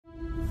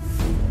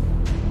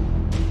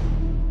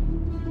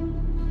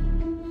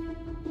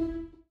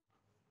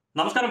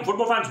Namaskaram,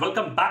 football fans.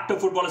 Welcome back to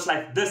Footballers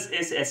Life. This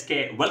is SK.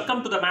 Welcome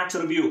to the match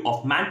review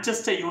of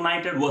Manchester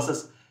United versus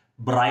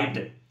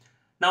Brighton.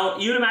 Now,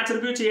 ഈ ഒരു match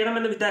review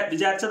ചെയ്യണമെന്ന്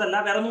വിചാരിച്ചതല്ല,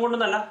 വേറെ ഒന്നും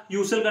കൊണ്ടൊന്നല്ല.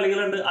 Usual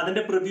കളികളുണ്ട്,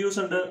 അതിന്റെ previews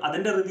ഉണ്ട്,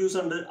 അതിന്റെ റിവ്യൂസ്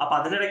ഉണ്ട്. അപ്പൊ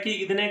അതിനിടയ്ക്ക്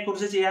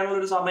ഇതിനെക്കുറിച്ച് ചെയ്യാനുള്ള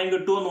ഒരു സമയം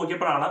കിട്ടുമോ എന്ന്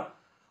നോക്കിയപ്പോഴാണ്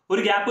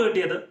ഒരു ഗ്യാപ്പ്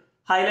കിട്ടിയത്.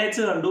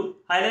 ഹൈലൈറ്റ്സ് കണ്ടു.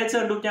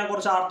 ഞാൻ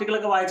കുറച്ച്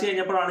ആർട്ടിക്കിളൊക്കെ വായിച്ചു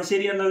കഴിഞ്ഞപ്പോഴാണ്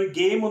ശരി എന്നൊരു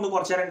ഗെയിം ഒന്ന്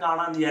കുറച്ചു നേരം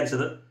കാണാമെന്ന്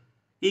വിചാരിച്ചത്.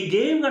 ഈ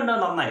ഗെയിം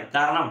കണ്ടത് നന്നായി.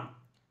 കാരണം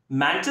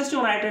മാഞ്ചസ്റ്റർ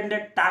യുണൈറ്റഡിന്റെ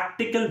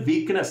ടാക്ടിക്കൽ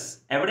വീക്ക്നെസ്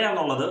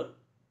എവിടെയാണെന്നുള്ളത്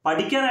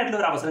പഠിക്കാനായിട്ടുള്ള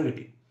ഒരു അവസരം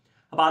കിട്ടി.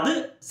 അപ്പൊ അത്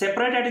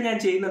സെപ്പറേറ്റ് ആയിട്ട് ഞാൻ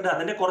ചെയ്യുന്നുണ്ട്.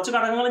 അതിന്റെ കുറച്ച്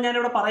ഘടകങ്ങൾ ഞാൻ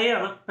ഇവിടെ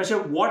പറയുകയാണ്. പക്ഷെ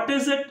what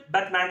is it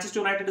that Manchester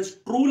United is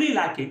truly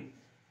lacking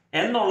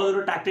എന്നുള്ളത്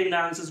ഒരു ടാക്ടിക്കൽ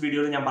അനാലിസിസ്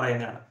വീഡിയോയിൽ ഞാൻ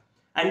പറയുന്നതാണ്.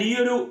 ആൻഡ് ഈ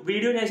ഒരു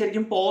വീഡിയോ ഞാൻ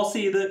ശരിക്കും പോസ്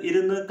ചെയ്ത്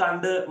ഇരുന്ന്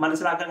കണ്ട്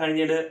മനസ്സിലാക്കാൻ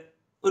കഴിഞ്ഞാൽ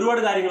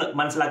ഒരുപാട് കാര്യങ്ങൾ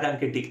മനസ്സിലാക്കാൻ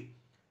കിട്ടി.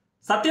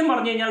 സത്യം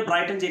പറഞ്ഞു കഴിഞ്ഞാൽ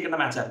Brayton ജയിക്കേണ്ട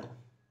മാച്ചായിരുന്നു.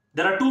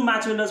 There are 2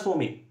 match winners for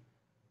me.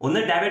 ഒന്ന്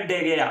David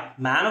ഡെഗയ,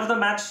 man of the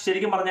match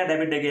ശരിക്കും പറഞ്ഞാൽ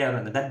ഡേവിഡ് ഡെഗയ ആണ്.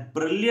 ദാറ്റ്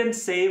ബ്രില്യന്റ്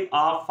സേവ്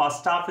ആ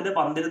ഫസ്റ്റ് ഹാഫിൽ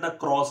വന്നിരുന്ന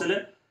ക്രോസിൽ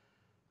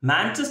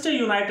മാഞ്ചസ്റ്റർ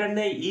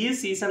യുണൈറ്റഡിനെ ഈ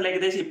സീസണിൽ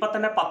ഏകദേശം ഇപ്പൊ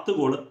തന്നെ 10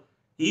 ഗോള്,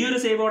 ഈ ഒരു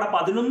സേവോടെ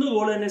 11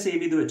 ഗോൾ തന്നെ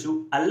സേവ് ചെയ്ത് വെച്ചു.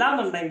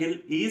 അല്ലാന്നുണ്ടെങ്കിൽ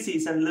ഈ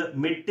സീസണിൽ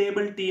മിഡ്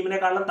ടേബിൾ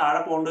ടീമിനെക്കാളും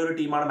താഴെ പോകേണ്ട ഒരു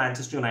ടീമാണ്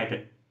മാഞ്ചസ്റ്റർ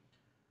യുണൈറ്റഡ്.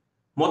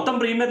 മൊത്തം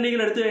പ്രീമിയർ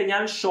ലീഗിൽ എടുത്തു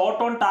കഴിഞ്ഞാൽ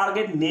ഷോട്ട് ഓൺ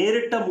ടാർഗറ്റ്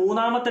നേരിട്ട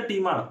 3ാമത്തെ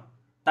ടീമാണ്.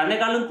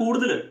 തന്നെക്കാളും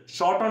കൂടുതൽ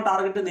ഷോട്ട് ഓൺ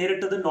ടാർഗറ്റ്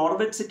നേരിട്ടത്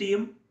നോർവിച്ച്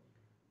സിറ്റിയും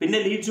പിന്നെ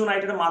ലീഡ്സ്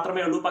യുണൈറ്റഡ്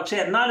മാത്രമേ ഉള്ളൂ. പക്ഷെ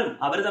എന്നാലും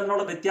അവർ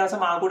തമ്മിലുള്ള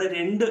വ്യത്യാസം ആകൂടെ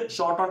 2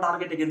 ഷോട്ട് ഓൺ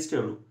ടാർഗറ്റ് അഗൻസ്റ്റേ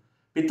ഉള്ളൂ.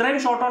 ഇത്രയും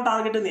ഷോട്ട് ഓൺ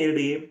ടാർഗറ്റ്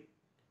നേടുകയും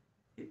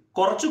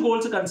കുറച്ച്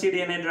ഗോൾസ് കൺസീഡ്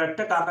ചെയ്യുന്നതിന്റെ ഒറ്റ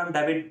കാരണം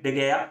ഡേവിഡ്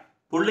ഡെഗയ.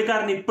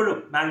 പുള്ളിക്കാരൻ ഇപ്പോഴും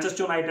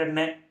മാഞ്ചസ്റ്റർ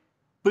യുണൈറ്റഡിനെ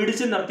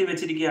പിടിച്ചു നിർത്തി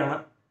വെച്ചിരിക്കുകയാണ്.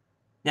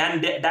 ഞാൻ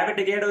ഡേവിഡ്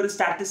ഡെഗയുടെ ഒരു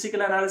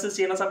സ്റ്റാറ്റിസ്റ്റിക്കൽ അനാലിസിസ്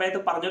ചെയ്യുന്ന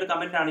സമയത്ത് പറഞ്ഞൊരു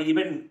കമന്റ് ആണ്,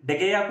 even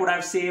ഡെഗയ could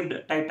have saved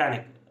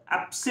Titanic.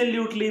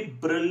 Absolutely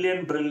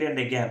brilliant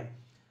ഡെഗയ.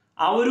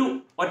 ആ ഒരു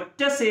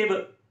ഒറ്റ സേവ്,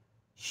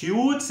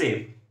 ഹ്യൂജ്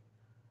സേവ്.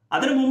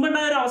 അതിന്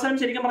മുമ്പുണ്ടായ ഒരു അവസരം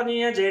ശരിക്കും പറഞ്ഞു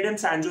കഴിഞ്ഞാൽ ജേഡൻ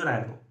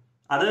സാൻജോനായിരുന്നു.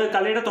 അത്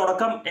കളിയുടെ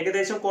തുടക്കം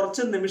ഏകദേശം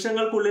കുറച്ച്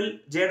നിമിഷങ്ങൾക്കുള്ളിൽ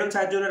ജേഡൻ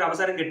സാൻജോന് ഒരു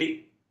അവസരം കിട്ടി.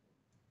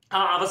 ആ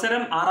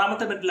അവസരം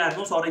 6ാമത്തെ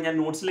മിനിറ്റിലായിരുന്നു. സോറി, ഞാൻ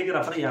നോട്ട്സിലേക്ക്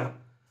റെഫർ ചെയ്യാണ്.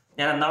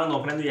 ഞാൻ എന്താണെന്ന്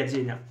നോക്കണമെന്ന് വിചാരിച്ചു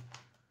കഴിഞ്ഞാൽ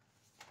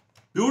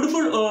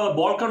beautiful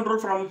ball control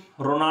from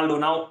Ronaldo.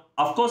 Now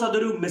of course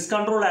അതൊരു മിസ്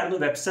കൺട്രോൾ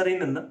ആയിരുന്നു വെബ്സ്റ്ററിൽ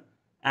നിന്ന്.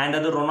 ആൻഡ്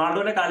അത്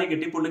റൊണാൾഡോന്റെ കാലിൽ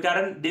കിട്ടി.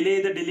 പുള്ളിക്കാരൻ ഡിലേ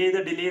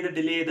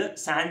ചെയ്ത്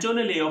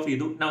സാൻജോനെ ലേ ഓഫ്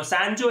ചെയ്തു. നൗ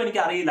സാൻജോ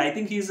എനിക്ക് അറിയില്ല, ഐ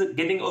തിങ്ക് ഹീസ്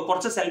ഗെറ്റിംഗ്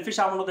കുറച്ച്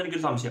സെൽഫിഷ് ആവണമെന്ന്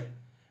എനിക്കൊരു സംശയം.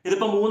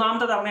 ഇതിപ്പോ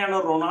 3ാമത്തെ തവണയാണ്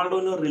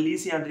റൊണാൾഡോന്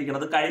റിലീസ്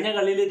ചെയ്യാണ്ടിരിക്കുന്നത്. കഴിഞ്ഞ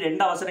കളിയിൽ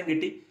 2 അവസരം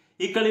കിട്ടി,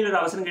 ഈ കളിയിൽ ഒരു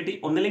അവസരം കിട്ടി.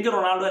 ഒന്നില്ലെങ്കിൽ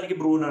റൊണാൾഡോ അല്ലെങ്കിൽ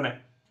ബ്രൂണോനെ.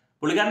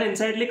 പുള്ളിക്കാരൻ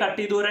ഇൻസൈഡിൽ കട്ട്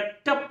ചെയ്ത്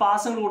ഒരൊറ്റ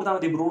പാസ് കൊടുത്താൽ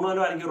മതി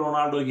ബ്രൂണോനോ അല്ലെങ്കിൽ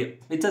റൊണാൾഡോയ്ക്ക്.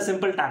 It's A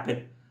simple tap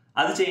in.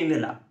 അത്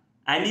ചെയ്യുന്നില്ല.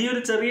 ആൻഡ് ഈ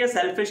ഒരു ചെറിയ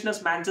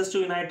സെൽഫിഷ്നെസ് മാഞ്ചസ്റ്റർ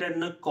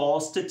യുണൈറ്റഡിന്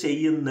കോസ്റ്റ്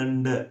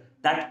ചെയ്യുന്നുണ്ട്.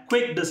 That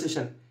quick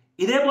decision.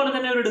 ഇതേപോലെ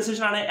തന്നെ ഒരു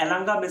ഡിസിഷൻ ആണ്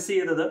എലങ്ക മിസ്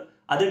ചെയ്തത്.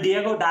 അത്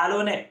ഡിയേഗോ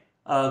ഡാലോനെ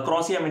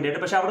ക്രോസ് ചെയ്യാൻ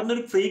വേണ്ടിയിട്ട്. പക്ഷെ അവിടെ നിന്ന്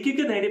ഒരു ഫ്രീ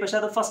കിക്ക് നേടി. പക്ഷെ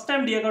അത് first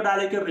time Diego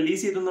ഡാലോയ്ക്ക്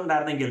release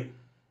ചെയ്തിട്ടുണ്ടായിരുന്നെങ്കിൽ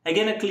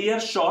again A clear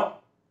shot,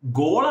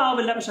 goal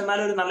ആവില്ല, പക്ഷെ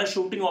എന്നാലും ഒരു നല്ല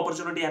ഷൂട്ടിംഗ്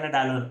ഓപ്പർച്യൂണിറ്റി ആണ്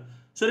ഡാലോന്.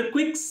 സോ ഒരു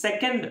ക്വിക്ക്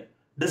സെക്കൻഡ്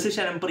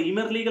ഡിസിഷൻ.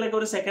 പ്രീമിയർ ലീഗിലൊക്കെ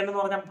ഒരു സെക്കൻഡ് എന്ന്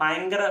പറഞ്ഞാൽ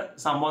ഭയങ്കര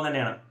സംഭവം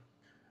തന്നെയാണ്.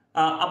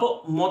 അപ്പോൾ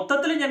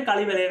മൊത്തത്തിൽ ഞാൻ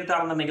കളി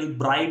വിലയിരുത്താണെന്നുണ്ടെങ്കിൽ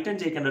ബ്രൈറ്റൺ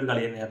ജയിക്കേണ്ട ഒരു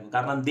കളി തന്നെയായിരുന്നു.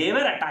 കാരണം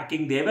Devar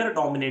attacking, Devar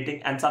dominating.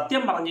 And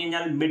സത്യം പറഞ്ഞു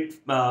കഴിഞ്ഞാൽ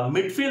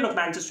midfield of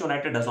Manchester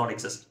United does not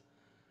exist.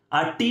 ആ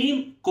team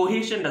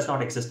cohesion does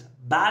not exist.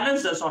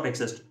 Balance does not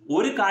exist.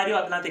 ഒരു കാര്യം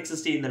അതിനകത്ത്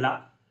എക്സിസ്റ്റ് ചെയ്യുന്നില്ല.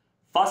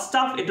 First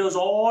half it was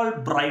all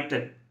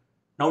Brayton.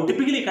 Now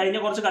typically കഴിഞ്ഞ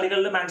കുറച്ച്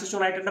കളികളിൽ മാഞ്ചസ്റ്റർ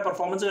യുണൈറ്റഡിന്റെ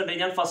പെർഫോമൻസ് കണ്ടു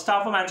കഴിഞ്ഞാൽ ഫസ്റ്റ്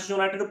ഹാഫ് മാഞ്ചസ്റ്റർ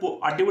യുണൈറ്റഡ്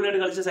അടിപൊളിയായിട്ട്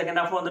കളിച്ച് സെക്കൻഡ്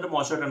ഹാഫ് വന്നിട്ട്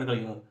മോശമായിട്ടാണ്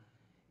കളിക്കുന്നത്.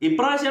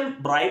 ഇപ്രാവശ്യം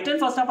ബ്രൈറ്റൺ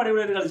ഫസ്റ്റ് ഹാഫ്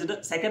അടിപൊളിയായിട്ട് കളിച്ചിട്ട്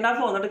സെക്കൻഡ്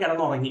ഹാഫ് വന്നിട്ട്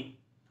കിടന്നുറങ്ങി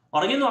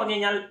എന്ന് പറഞ്ഞു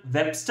കഴിഞ്ഞാൽ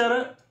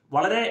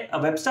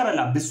വെബ്സ്റ്റർ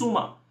അല്ല ബിസുമ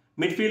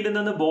മിഡ്ഫീൽഡിൽ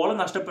നിന്ന് ബോൾ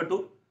നഷ്ടപ്പെട്ടു.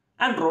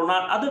 ആൻഡ്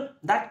അത്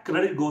that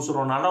credit goes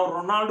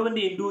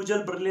റൊണാൾഡോവിന്റെ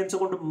individual brilliance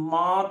കൊണ്ട്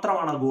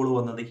മാത്രമാണ് ഗോൾ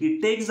വന്നത്. He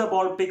takes the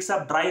ball, pics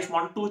up, drives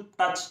 1-2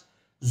 touch,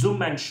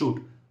 zoom and shoot.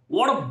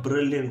 What a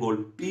brilliant goal.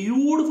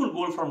 Beautiful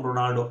goal from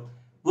Ronaldo.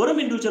 വെറും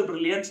ഇൻഡിവിജ്വൽ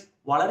ബ്രില്യൻസ്.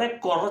 വളരെ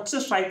കുറച്ച്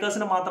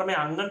സ്ട്രൈക്കേഴ്സിന് മാത്രമേ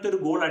അങ്ങനത്തെ ഒരു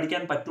ഗോൾ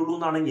അടിക്കാൻ പറ്റുള്ളൂ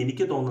എന്നാണ്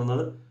എനിക്ക്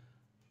തോന്നുന്നത്.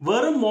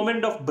 വെറും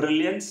മൊമെന്റ് ഓഫ്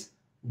ബ്രില്യൻസ്.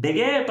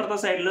 ഡെഗെ അപ്പുറത്തെ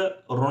സൈഡിൽ,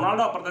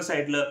 റൊണാൾഡോ അപ്പുറത്തെ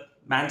സൈഡിൽ.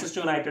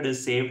 Manchester United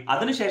is save.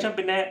 അതിനുശേഷം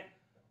പിന്നെ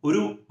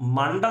ഒരു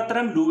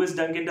മണ്ടത്തരം ലൂയിസ്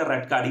ഡങ്കിന്റെ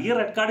റെഡ് കാർഡ്. ഈ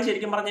റെഡ് കാർഡ്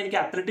ശരിക്കും പറഞ്ഞാൽ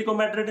എനിക്ക് അത്ലറ്റിക്കോ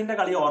മാഡ്രിഡിന്റെ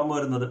കളി ഓർമ്മ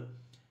വരുന്നത്.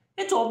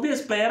 It's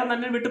obvious. പ്ലെയർ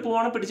തന്നെ വിട്ട്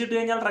പോവാണ്, പിടിച്ചിട്ട്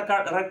കഴിഞ്ഞാൽ റെഡ്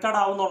കാർഡ്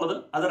ആവുന്നുള്ളത്.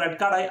 അത് റെഡ്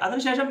കാർഡായി.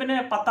 അതിനുശേഷം പിന്നെ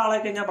 10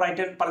 ആളായി കഴിഞ്ഞാൽ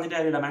ബ്രൈറ്റൺ പറഞ്ഞിട്ട്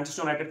കാര്യമില്ല.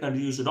 Manchester United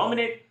continues to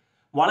dominate.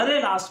 വളരെ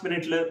ലാസ്റ്റ്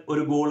മിനിറ്റിൽ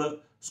ഒരു ഗോള്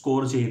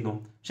സ്കോർ ചെയ്യുന്നു.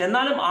 പക്ഷെ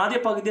എന്നാലും ആദ്യ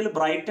പകുതിയിൽ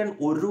ബ്രൈറ്റൺ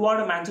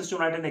ഒരുപാട് മാഞ്ചസ്റ്റർ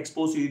യുണൈറ്റഡിനെ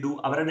എക്സ്പോസ് ചെയ്തു.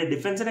 അവരുടെ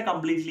ഡിഫൻസിനെ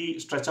കംപ്ലീറ്റ്ലി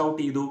സ്ട്രെച്ച്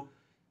ഔട്ട് ചെയ്തു.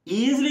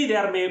 Easily they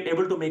are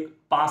able to make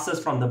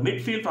passes from the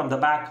midfield, from the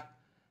back.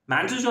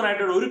 Manchester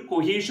United ഒരു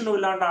കൊഹീഷനും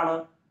ഇല്ലാണ്ടാണ്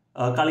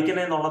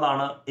കളിക്കുന്നത്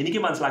എന്നുള്ളതാണ് എനിക്ക്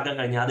മനസ്സിലാക്കാൻ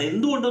കഴിഞ്ഞത്. അത്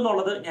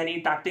എന്തുകൊണ്ടെന്നുള്ളത് ഞാൻ ഈ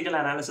ടാക്ടിക്കൽ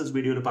അനാലിസിസ്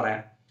വീഡിയോയിൽ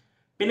പറയാം.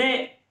 പിന്നെ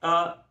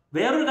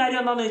വേറൊരു കാര്യം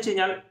എന്താണെന്ന് വെച്ച്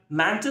കഴിഞ്ഞാൽ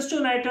മാഞ്ചസ്റ്റർ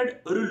യുണൈറ്റഡ്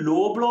ഒരു ലോ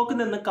ബ്ലോക്കിൽ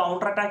നിന്ന്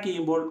കൗണ്ടർ അറ്റാക്ക്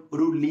ചെയ്യുമ്പോൾ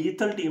ഒരു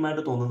ലീത്തൽ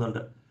ടീമായിട്ട്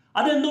തോന്നുന്നുണ്ട്.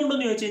 അത്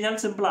എന്തുകൊണ്ടെന്ന് ചോദിച്ചു കഴിഞ്ഞാൽ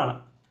സിമ്പിളാണ്.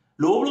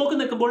 ലോ ബ്ലോക്ക്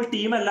നിൽക്കുമ്പോൾ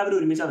ടീം എല്ലാവരും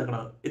ഒരുമിച്ചാണ്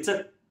നിൽക്കുന്നത്. ഇറ്റ്സ്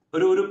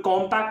ഒരു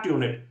കോമ്പാക്ട്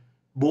യൂണിറ്റ്.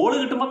 ബോൾ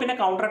കിട്ടുമ്പോൾ പിന്നെ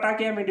കൗണ്ടർ അറ്റാക്ക്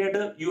ചെയ്യാൻ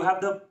വേണ്ടിയിട്ട് you have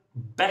the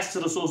best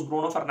resource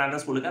Bruno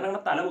Fernandes. പുള്ളിക്കാരൻ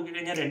അങ്ങനെ തല പൊക്കി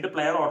കഴിഞ്ഞാൽ 2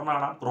 പ്ലെയർ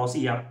ഓടണമാണ്, ക്രോസ്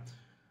ചെയ്യാം.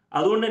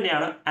 അതുകൊണ്ട്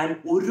തന്നെയാണ്. ആൻഡ്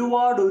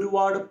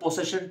ഒരുപാട്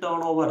പൊസഷൻ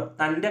ടേൺ ഓവർ,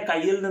 തൻ്റെ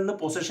കയ്യിൽ നിന്ന്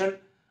പൊസഷൻ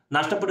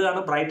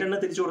നഷ്ടപ്പെടുകയാണ്, ബ്രൈറ്റണിന്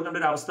തിരിച്ചു കൊടുക്കേണ്ട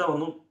ഒരു അവസ്ഥ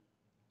വന്നു.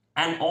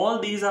 And all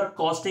these are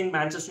costing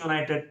Manchester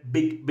United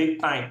big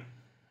time.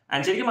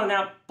 And ശരിക്കും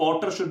പറഞ്ഞാൽ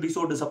Potter should be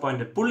so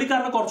disappointed.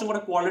 പുള്ളിക്കാരന് കുറച്ചും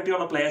കൂടെ ക്വാളിറ്റി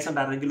ഉള്ള പ്ലേയേഴ്സ്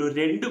ഉണ്ടായിരുന്നെങ്കിൽ ഒരു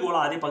 2 ഗോൾ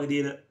ആദ്യ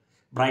പകുതിയിൽ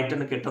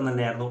ബ്രൈറ്റന്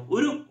കിട്ടുന്നുണ്ടായിരുന്നു.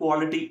 ഒരു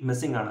ക്വാളിറ്റി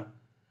മിസ്സിംഗ് ആണ്.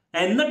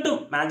 എന്നിട്ടും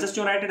മാഞ്ചസ്റ്റർ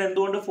യുണൈറ്റഡ്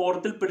എന്തുകൊണ്ട്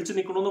 4th പിടിച്ച്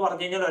നിൽക്കണമെന്ന്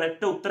പറഞ്ഞു കഴിഞ്ഞാൽ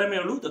ഒരൊറ്റ ഉത്തരമേ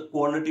ഉള്ളൂ, the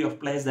quality of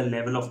players, the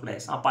level of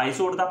players. ആ പൈസ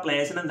കൊടുത്ത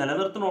പ്ലേയേഴ്സിനെ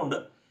നിലനിർത്തുന്നതുകൊണ്ട്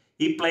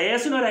ഈ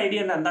പ്ലേയേഴ്സിന് ഒരു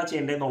ഐഡിയ ഉണ്ട് എന്താ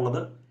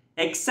ചെയ്യേണ്ടതെന്നുള്ളത്,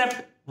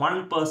 except 1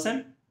 person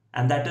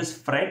and that is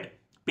Fred.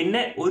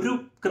 പിന്നെ ഒരു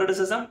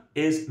ക്രിറ്റിസിസം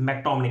ഈസ്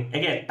മെക്ടോമിനി.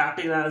 അഗൈൻ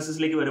ടാക്ടിക്കൽ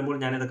അനാലിസിസിലേക്ക് വരുമ്പോൾ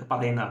ഞാൻ ഇതൊക്കെ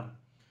പറയുന്നതാണ്.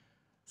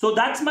 So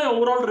that's my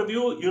overall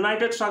review.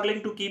 United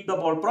struggling to keep the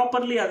ball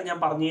properly, അത് ഞാൻ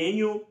പറഞ്ഞു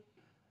കഴിഞ്ഞു.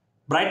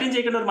 ബ്രൈറ്റൺ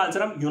ജയിക്കേണ്ട ഒരു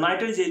മത്സരം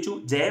യുണൈറ്റഡ് ജയിച്ചു.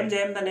 ജയം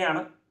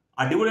തന്നെയാണ്.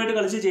 അടിപൊളിയായിട്ട്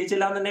കളിച്ച്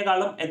ജയിച്ചില്ല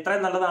എന്നതിനേക്കാളും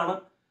എത്രയും നല്ലതാണ്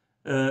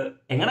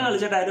എങ്ങനെ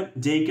കളിച്ചിട്ടായാലും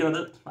ജയിക്കുന്നത്.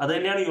 അത്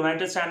തന്നെയാണ്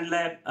യുണൈറ്റഡ്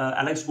സ്റ്റാൻഡിലെ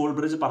അലക്സ്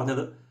ഗോൾബ്രിഡ്ജ്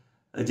പറഞ്ഞത്.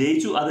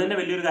 ജയിച്ചു, അത് തന്നെ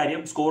വലിയൊരു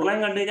കാര്യം. സ്കോർ ലൈൻ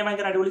കണ്ടു കഴിഞ്ഞാൽ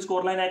ഭയങ്കര അടിപൊളി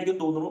സ്കോർ ലൈൻ ആയിരിക്കും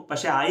തോന്നുന്നു,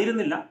 പക്ഷെ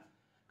ആയിരുന്നില്ല.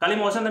 കളി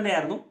മോശം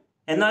തന്നെയായിരുന്നു.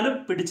 എന്നാലും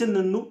പിടിച്ചു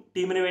നിന്നു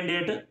ടീമിന്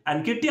വേണ്ടിയിട്ട്.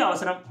 ആൻഡ് കിട്ടിയ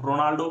അവസരം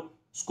റൊണാൾഡോ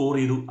സ്കോർ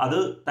ചെയ്തു. അത്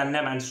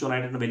തന്നെ മാഞ്ചസ്റ്റർ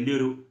യുണൈറ്റഡിന്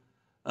വലിയൊരു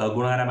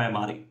ഗുണകരമായി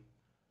മാറി.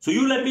 So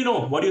you let me know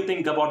what you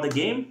think about the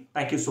game.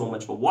 Thank you so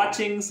much for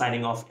watching.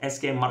 Signing off,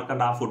 SK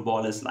Markanda,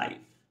 Football is Live.